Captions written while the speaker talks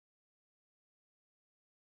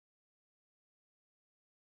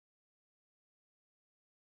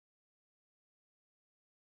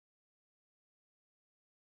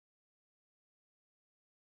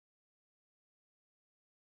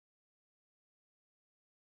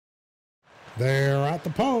They're at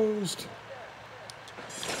the post.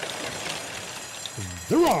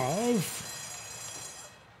 They're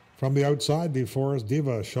off. From the outside, DeForest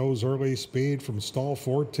Diva shows early speed from stall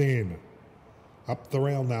 14. Up the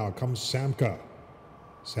rail now comes Samka.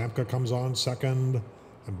 Samka comes on second,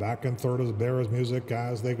 and back in third is Bear's Music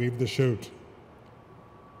as they leave the chute.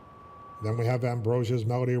 Then we have Ambrosia's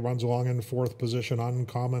Melody runs along in fourth position.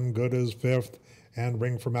 Uncommon Good is fifth, and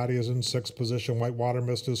Ring for Maddie is in sixth position. Whitewater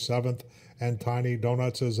Mist is seventh, and Tiny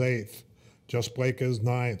Donuts is eighth. Just Blake is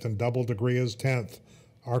ninth, and Double Degree is 10th.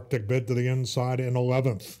 Arctic Bid to the inside in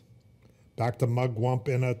 11th. Back to Mugwump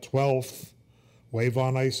in a 12th. Wave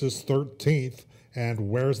on Ice is 13th, and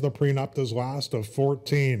Where's the Prenup is last of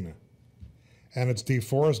 14. And it's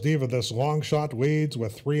DeForest Diva. This long shot leads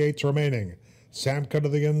with 3/8 remaining. Samka to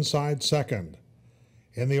the inside second.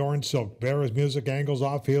 In the orange silk, Bear's Music angles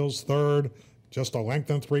off heels third. Just a length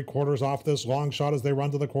and 3/4 off this long shot as they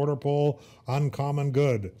run to the quarter pole. Uncommon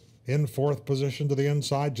Good in fourth position to the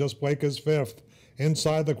inside. Just Blake is fifth.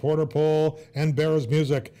 Inside the quarter pole, and Bear's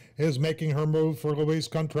Music is making her move for Luis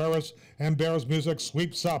Contreras, and Bear's Music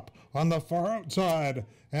sweeps up on the far outside,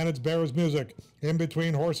 and it's Bear's Music. In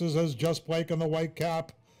between horses is Just Blake in the white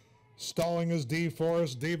cap. Stalling is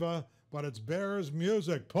DeForest Diva, but it's Bear's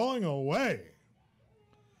Music pulling away.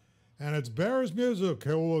 And it's Bear's Music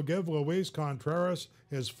who will give Luis Contreras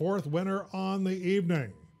his fourth winner on the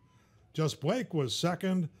evening. Just Blake was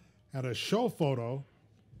second, and a show photo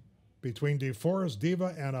between DeForest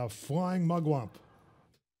Diva and a flying Mugwump.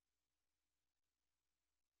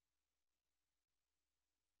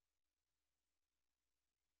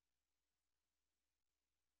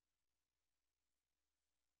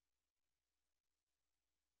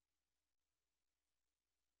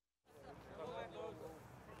 Yeah.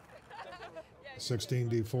 16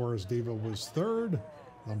 DeForest Diva was third,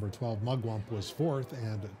 number 12 Mugwump was fourth,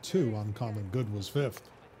 and 2 Uncommon Good was fifth.